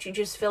day? Don't you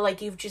just feel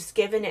like you've just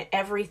given it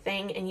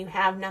everything and you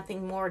have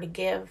nothing more to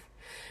give?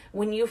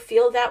 When you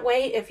feel that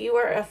way, if you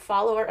are a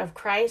follower of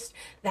Christ,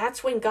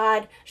 that's when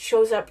God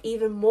shows up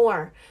even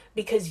more,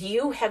 because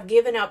you have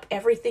given up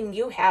everything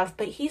you have,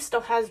 but he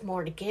still has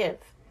more to give.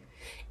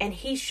 And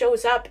he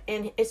shows up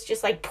and it's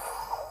just like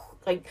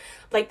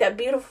that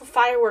beautiful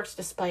fireworks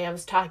display I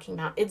was talking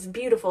about. It's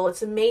beautiful.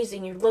 It's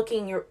amazing. You're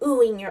looking, you're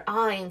oohing, you're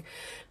eyeing,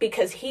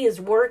 because he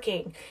is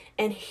working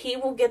and he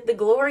will get the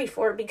glory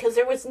for it, because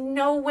there was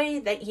no way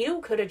that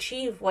you could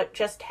achieve what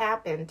just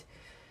happened.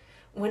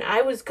 When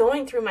I was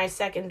going through my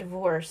second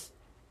divorce,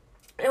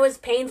 it was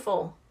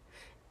painful.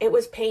 It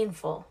was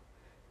painful.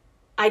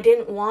 I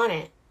didn't want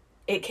it.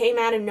 It came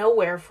out of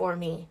nowhere for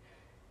me.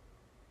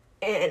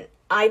 And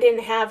I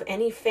didn't have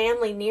any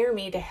family near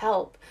me to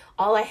help.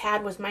 All I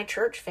had was my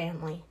church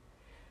family.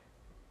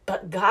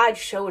 But God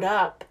showed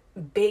up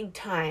big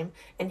time,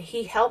 and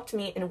he helped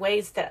me in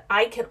ways that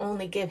I can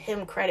only give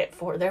him credit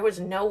for. There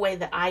was no way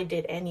that I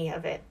did any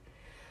of it.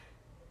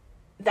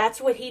 That's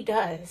what he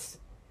does.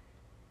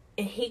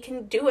 And he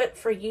can do it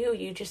for you.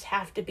 You just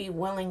have to be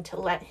willing to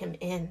let him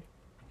in.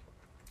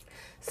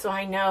 So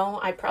I know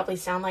I probably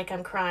sound like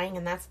I'm crying,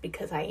 and that's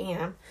because I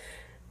am.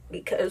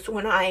 Because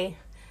when I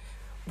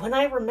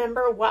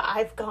remember what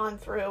I've gone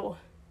through,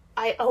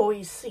 I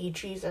always see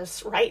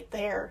Jesus right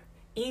there.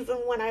 Even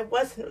when I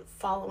wasn't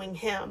following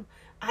him,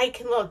 I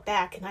can look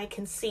back and I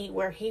can see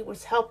where he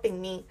was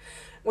helping me,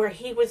 where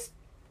he was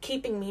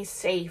keeping me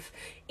safe.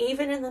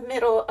 Even in the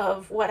middle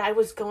of what I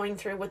was going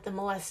through with the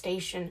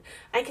molestation,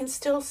 I can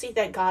still see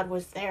that God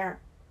was there.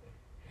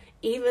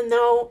 Even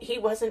though he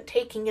wasn't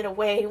taking it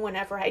away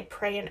whenever I'd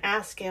pray and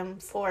ask him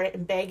for it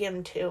and beg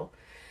him to,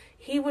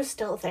 he was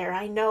still there.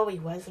 I know he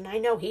was, and I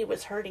know he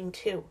was hurting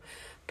too.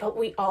 But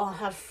we all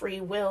have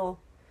free will,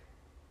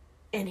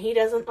 and he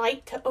doesn't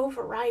like to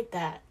override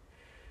that.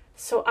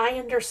 So I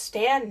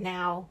understand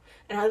now,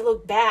 and I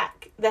look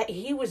back, that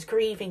he was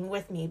grieving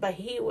with me, but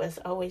he was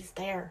always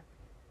there.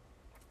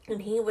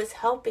 And he was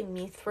helping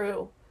me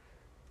through.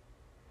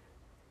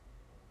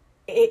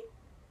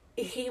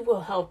 He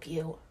will help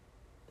you.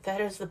 That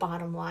is the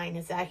bottom line,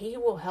 is that he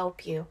will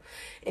help you.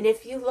 And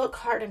if you look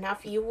hard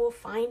enough, you will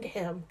find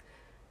him.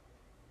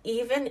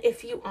 Even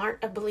if you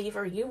aren't a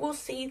believer, you will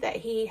see that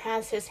he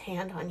has his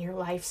hand on your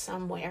life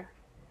somewhere.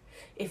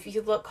 If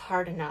you look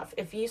hard enough,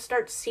 if you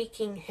start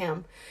seeking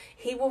him,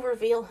 he will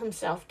reveal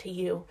himself to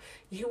you.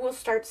 You will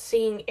start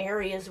seeing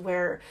areas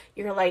where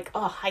you're like,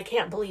 oh, I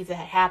can't believe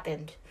that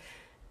happened.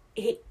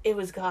 It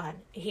was God.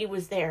 He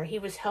was there. He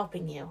was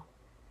helping you.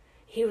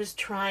 He was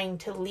trying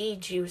to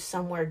lead you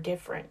somewhere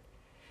different.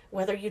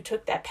 Whether you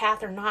took that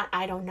path or not,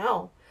 I don't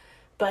know.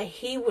 But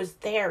he was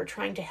there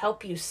trying to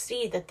help you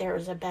see that there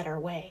is a better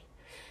way.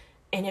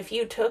 And if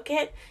you took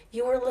it,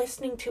 you were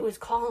listening to his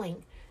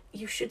calling.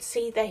 You should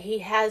see that he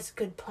has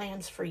good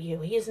plans for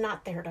you. He is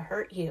not there to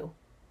hurt you.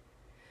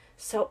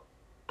 So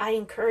I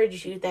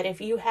encourage you that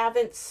if you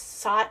haven't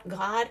sought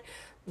God,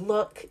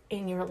 look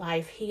in your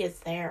life. He is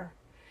there.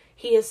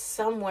 He is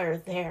somewhere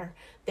there.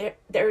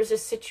 There is a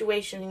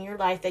situation in your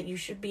life that you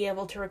should be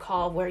able to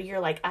recall where you're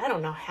like, I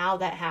don't know how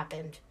that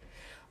happened.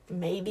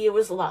 Maybe it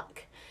was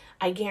luck.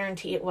 I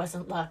guarantee it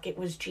wasn't luck. It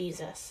was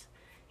Jesus.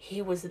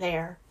 He was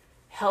there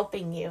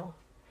helping you.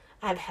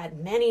 I've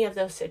had many of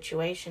those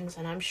situations,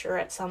 and I'm sure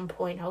at some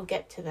point I'll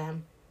get to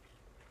them.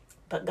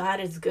 But God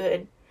is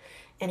good,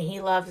 and he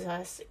loves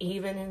us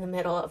even in the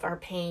middle of our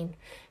pain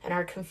and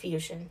our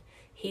confusion.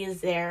 He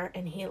is there,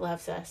 and he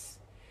loves us,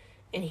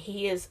 and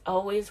he is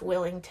always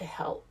willing to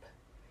help.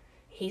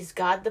 He's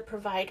God the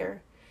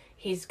provider.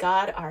 He's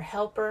God our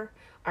helper,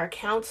 our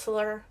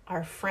counselor,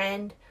 our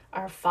friend,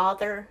 our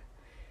father.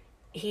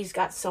 He's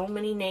got so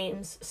many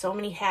names, so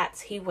many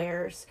hats he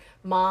wears.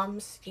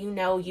 Moms, you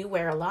know you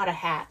wear a lot of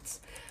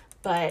hats,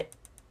 but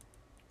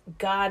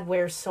God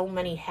wears so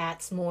many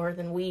hats more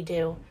than we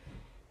do.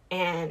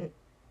 And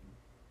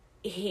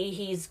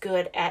he's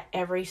good at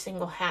every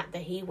single hat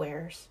that he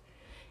wears.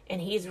 And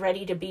he's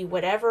ready to be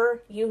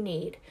whatever you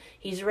need.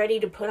 He's ready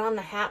to put on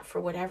the hat for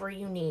whatever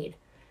you need.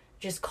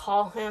 Just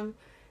call him,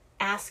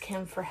 ask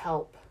him for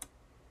help.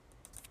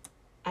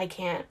 I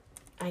can't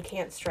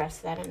stress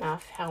that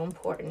enough, how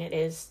important it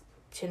is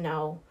to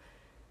know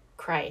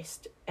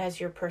Christ as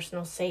your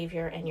personal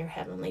Savior and your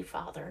Heavenly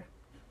Father.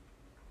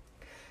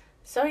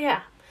 So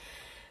yeah,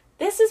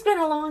 this has been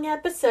a long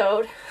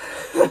episode,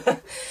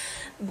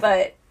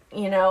 but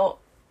you know,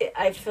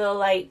 I felt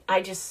like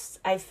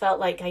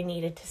I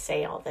needed to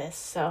say all this.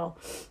 So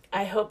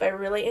I hope I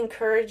really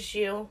encouraged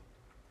you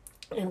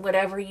in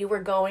whatever you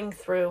were going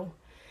through,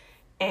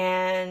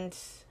 and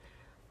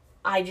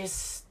I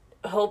just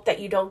hope that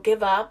you don't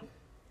give up,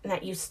 and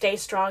that you stay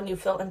strong. You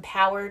feel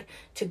empowered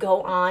to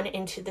go on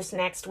into this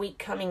next week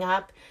coming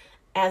up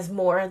as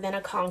more than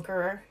a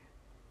conqueror.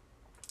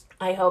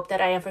 I hope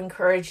that I have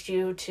encouraged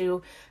you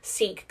to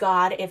seek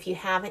God if you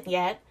haven't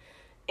yet,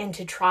 and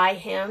to try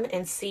him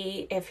and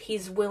see if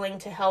he's willing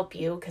to help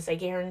you, because I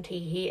guarantee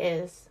he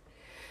is.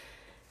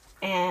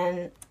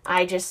 And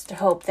I just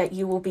hope that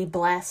you will be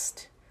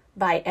blessed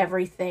by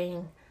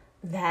everything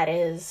that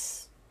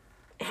is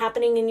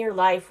happening in your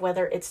life,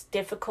 whether it's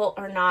difficult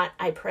or not.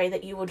 I pray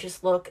that you will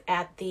just look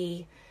at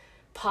the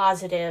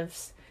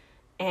positives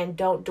and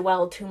don't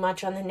dwell too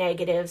much on the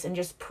negatives, and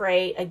just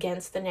pray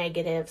against the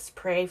negatives.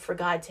 Pray for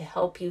God to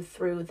help you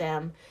through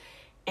them,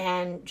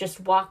 and just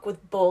walk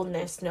with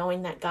boldness,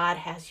 knowing that God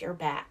has your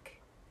back.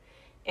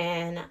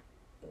 And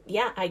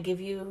yeah, I give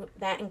you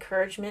that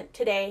encouragement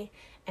today,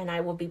 and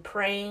I will be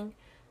praying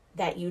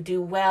that you do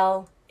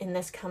well in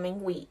this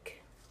coming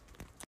week.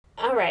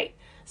 All right.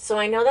 So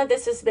I know that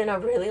this has been a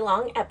really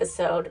long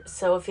episode,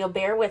 so if you'll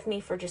bear with me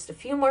for just a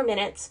few more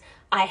minutes,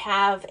 I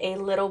have a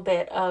little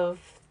bit of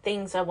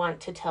things I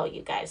want to tell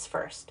you guys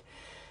first.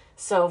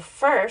 So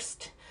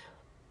first,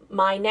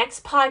 my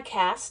next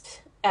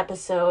podcast,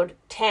 episode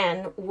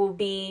 10, will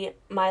be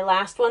my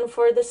last one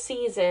for the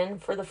season,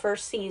 for the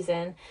first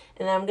season,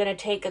 and then I'm going to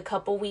take a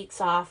couple weeks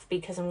off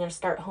because I'm going to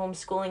start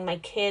homeschooling my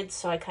kids,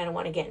 so I kind of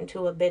want to get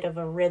into a bit of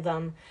a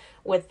rhythm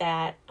with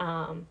that.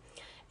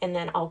 And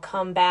then I'll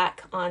come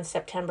back on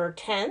September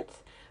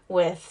 10th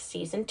with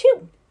season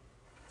 2.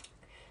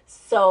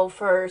 So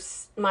for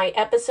my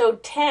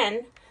episode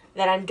 10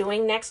 that I'm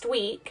doing next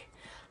week,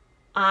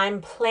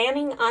 I'm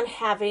planning on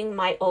having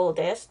my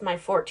oldest, my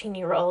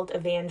 14-year-old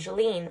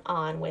Evangeline,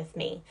 on with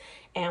me.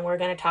 And we're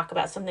going to talk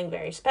about something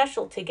very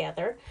special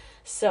together.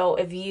 So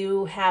if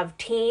you have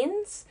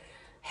teens,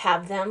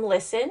 have them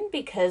listen,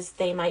 because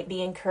they might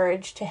be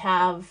encouraged to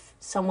have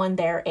someone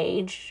their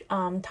age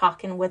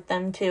talking with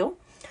them too.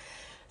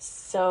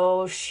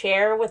 So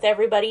share with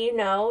everybody you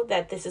know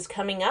that this is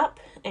coming up,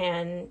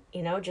 and,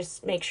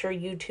 just make sure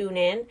you tune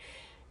in.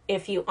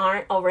 If you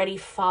aren't already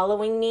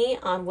following me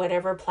on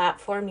whatever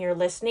platform you're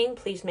listening,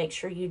 please make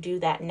sure you do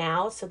that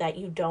now so that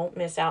you don't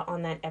miss out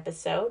on that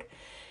episode.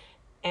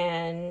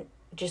 And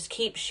just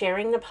keep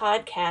sharing the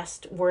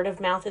podcast. Word of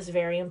mouth is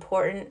very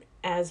important.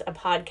 As a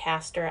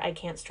podcaster, I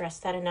can't stress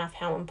that enough,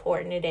 how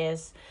important it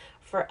is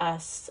for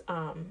us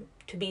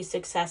to be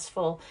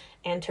successful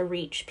and to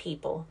reach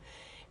people.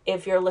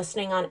 If you're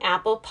listening on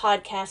Apple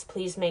Podcasts,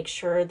 please make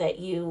sure that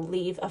you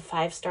leave a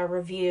 5-star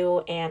review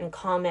and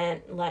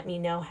comment. Let me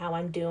know how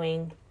I'm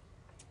doing.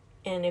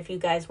 And if you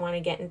guys want to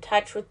get in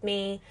touch with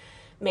me,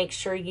 make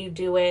sure you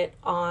do it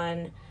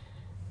on,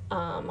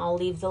 I'll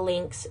leave the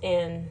links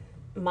in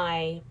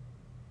my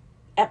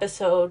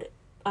episode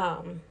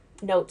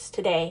notes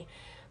today.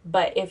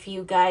 But if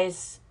you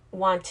guys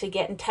want to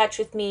get in touch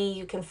with me,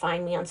 you can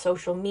find me on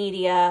social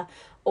media,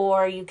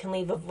 or you can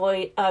leave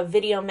a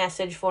video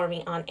message for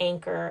me on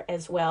Anchor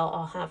as well.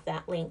 I'll have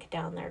that link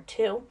down there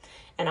too.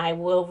 And I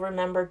will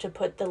remember to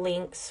put the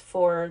links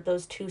for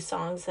those 2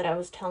 songs that I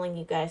was telling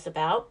you guys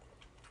about.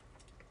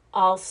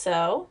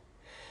 Also,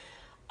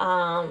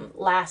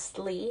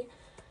 lastly,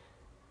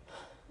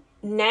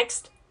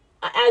 next,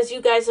 as you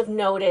guys have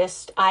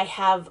noticed, I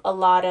have a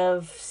lot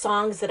of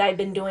songs that I've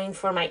been doing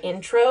for my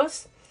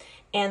intros.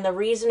 And the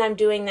reason I'm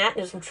doing that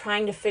is I'm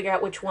trying to figure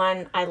out which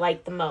one I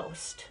like the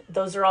most.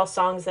 Those are all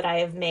songs that I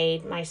have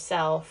made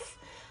myself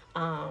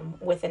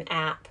with an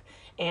app.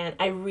 And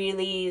I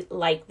really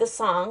like the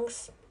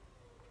songs,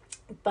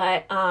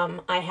 but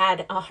I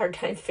had a hard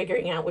time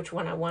figuring out which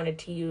one I wanted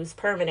to use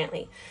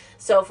permanently.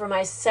 So for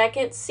my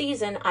second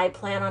season, I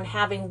plan on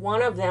having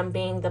one of them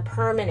being the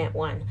permanent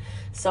one.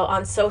 So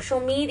on social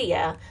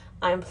media,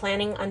 I'm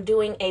planning on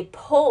doing a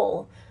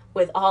poll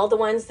with all the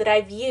ones that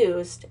I've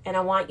used, and I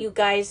want you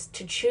guys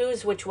to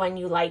choose which one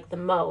you like the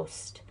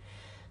most.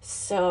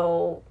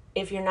 So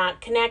if you're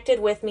not connected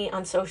with me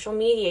on social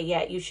media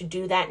yet, you should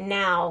do that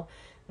now.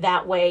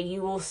 That way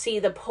you will see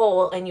the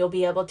poll and you'll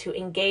be able to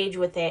engage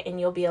with it, and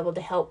you'll be able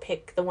to help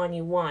pick the one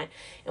you want.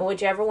 And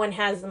whichever one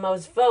has the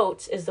most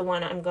votes is the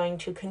one I'm going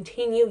to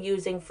continue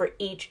using for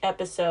each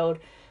episode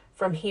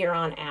from here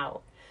on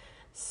out.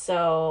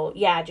 So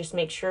yeah, just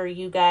make sure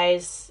you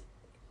guys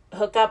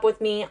hook up with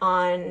me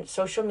on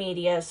social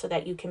media so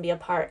that you can be a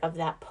part of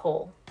that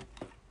poll.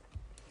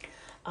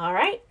 All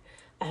right.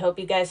 I hope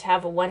you guys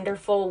have a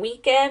wonderful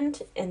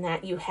weekend and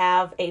that you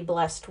have a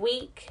blessed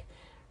week.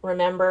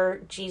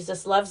 Remember,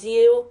 Jesus loves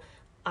you.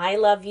 I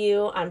love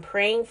you. I'm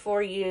praying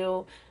for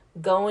you.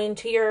 Go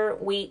into your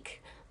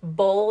week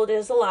bold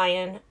as a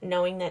lion,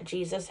 knowing that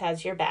Jesus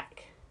has your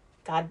back.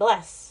 God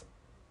bless.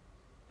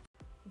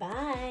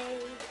 Bye.